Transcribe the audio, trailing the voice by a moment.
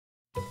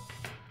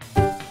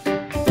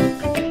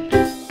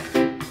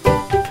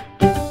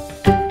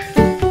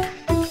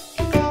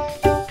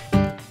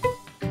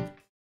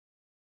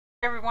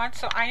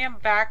everyone, so I am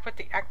back with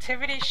the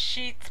activity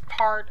sheets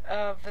part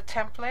of the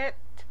template.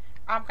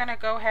 I'm going to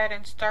go ahead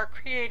and start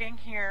creating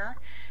here.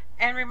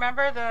 And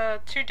remember,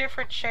 the two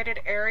different shaded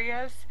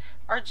areas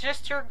are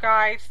just your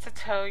guides to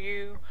tell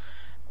you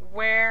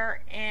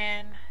where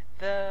in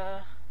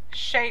the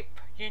shape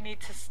you need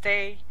to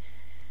stay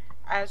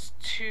as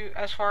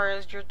far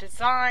as your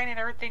design and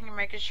everything, and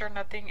making sure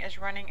nothing is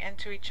running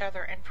into each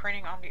other and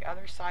printing on the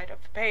other side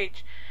of the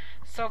page.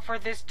 So for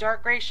this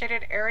dark gray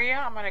shaded area,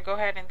 I'm going to go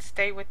ahead and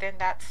stay within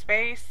that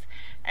space,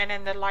 and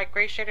in the light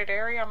gray shaded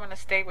area, I'm going to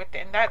stay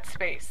within that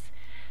space.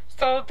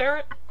 So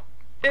there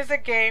is a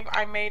game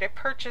I made a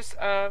purchase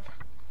of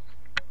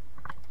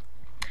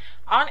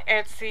on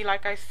Etsy.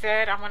 Like I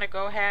said, I'm going to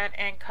go ahead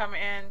and come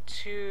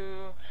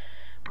into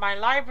my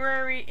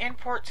library,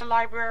 import to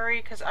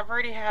library, because I've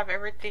already have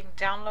everything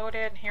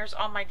downloaded. And here's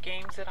all my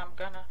games that I'm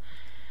going to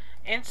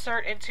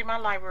insert into my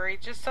library,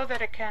 just so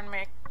that it can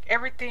make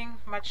everything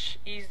much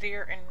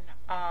easier and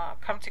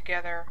come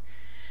together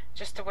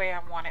just the way I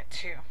want it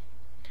to.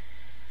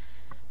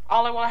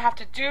 All I will have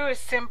to do is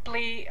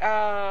simply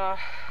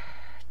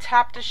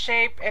tap the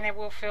shape, and it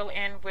will fill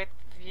in with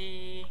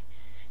the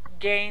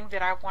game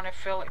that I want to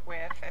fill it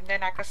with, and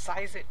then I can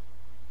size it,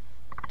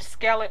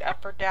 scale it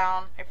up or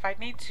down if I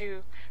need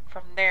to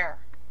from there.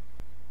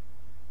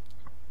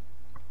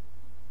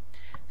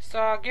 So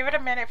I'll give it a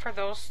minute for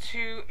those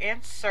to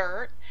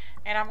insert,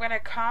 and I'm going to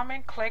come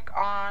and click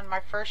on my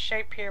first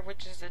shape here,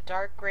 which is the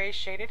dark gray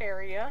shaded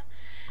area.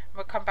 I'm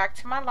going to come back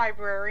to my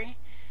library,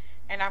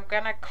 and I'm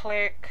going to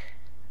click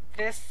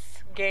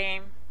this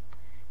game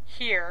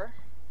here,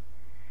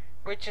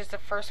 which is the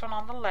first one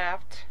on the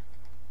left.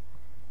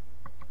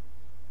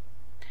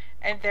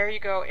 And there you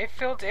go. It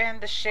filled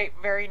in the shape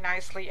very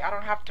nicely. I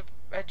don't have to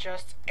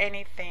adjust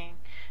anything,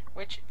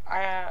 which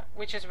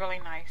is really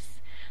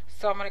nice.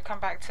 So I'm going to come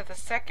back to the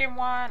second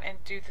one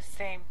and do the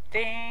same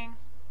thing.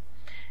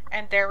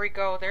 And there we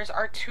go. There's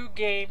our two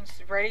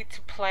games ready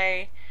to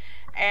play.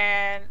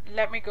 And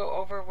let me go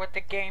over what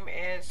the game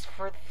is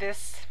for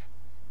this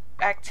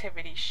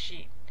activity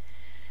sheet.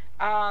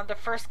 The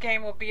first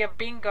game will be a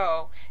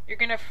bingo. You're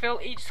going to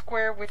fill each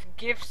square with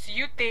gifts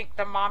you think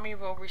the mommy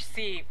will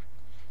receive.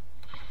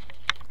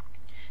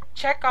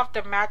 Check off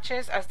the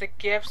matches as the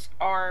gifts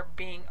are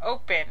being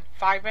opened.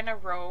 5 in a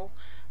row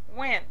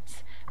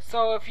wins.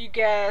 So if you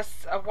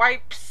guess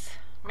wipes,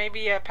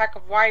 maybe a pack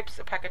of wipes,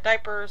 a pack of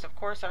diapers, of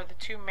course, are the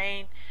two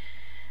main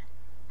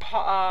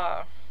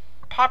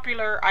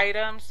popular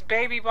items.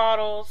 Baby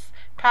bottles,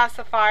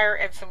 pacifier,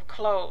 and some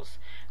clothes.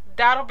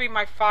 That'll be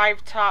my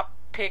 5 top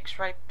picks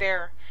right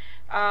there.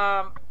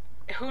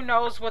 Who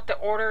knows what the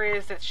order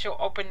is that she'll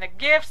open the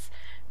gifts,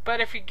 but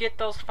if you get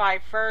those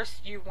 5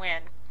 first, you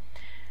win.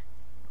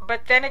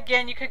 But then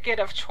again, you could get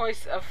a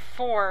choice of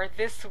 4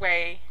 this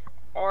way,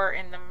 or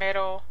in the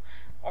middle,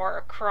 or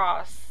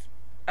across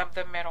of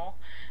the middle,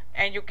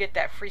 and you'll get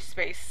that free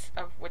space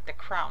with the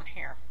crown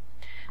here.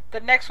 The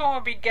next one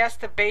will be guess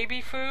the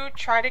baby food.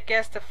 Try to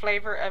guess the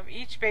flavor of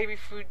each baby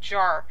food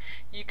jar.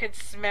 You can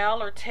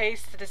smell or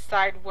taste to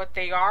decide what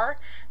they are.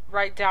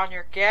 Write down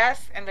your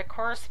guess in the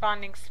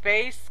corresponding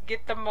space.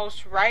 Get the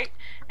most right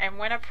and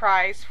win a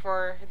prize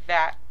for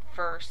that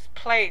first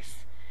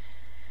place.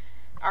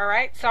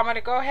 Alright, so I'm going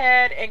to go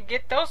ahead and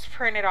get those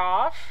printed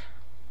off.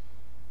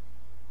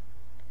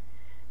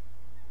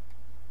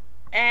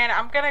 And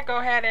I'm going to go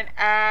ahead and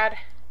add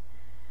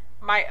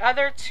my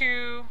other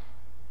 2.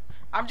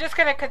 I'm just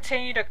going to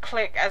continue to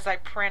click as I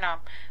print them.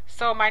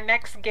 So my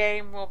next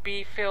game will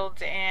be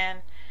filled in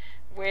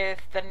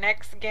with the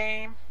next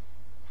game.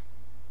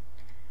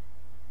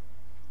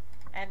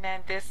 And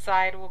then this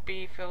side will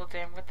be filled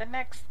in with the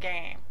next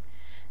game.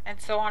 And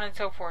so on and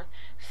so forth.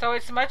 So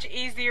it's much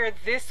easier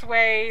this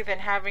way than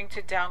having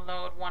to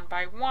download one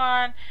by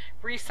one,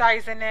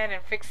 resizing it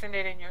and fixing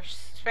it in your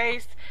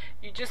space.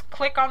 You just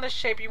click on the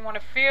shape you want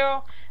to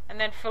fill, and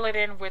then fill it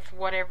in with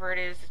whatever it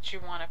is that you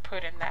want to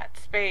put in that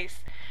space.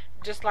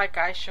 Just like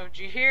I showed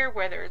you here,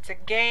 whether it's a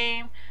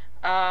game,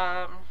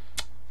 a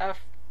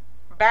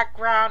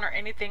background, or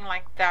anything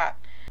like that.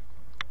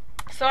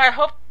 So I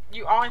hope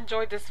you all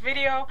enjoyed this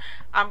video.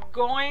 I'm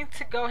going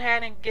to go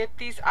ahead and get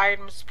these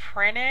items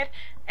printed,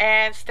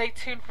 and stay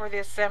tuned for the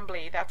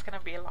assembly. That's going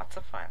to be lots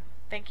of fun.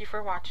 Thank you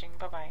for watching.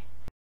 Bye-bye.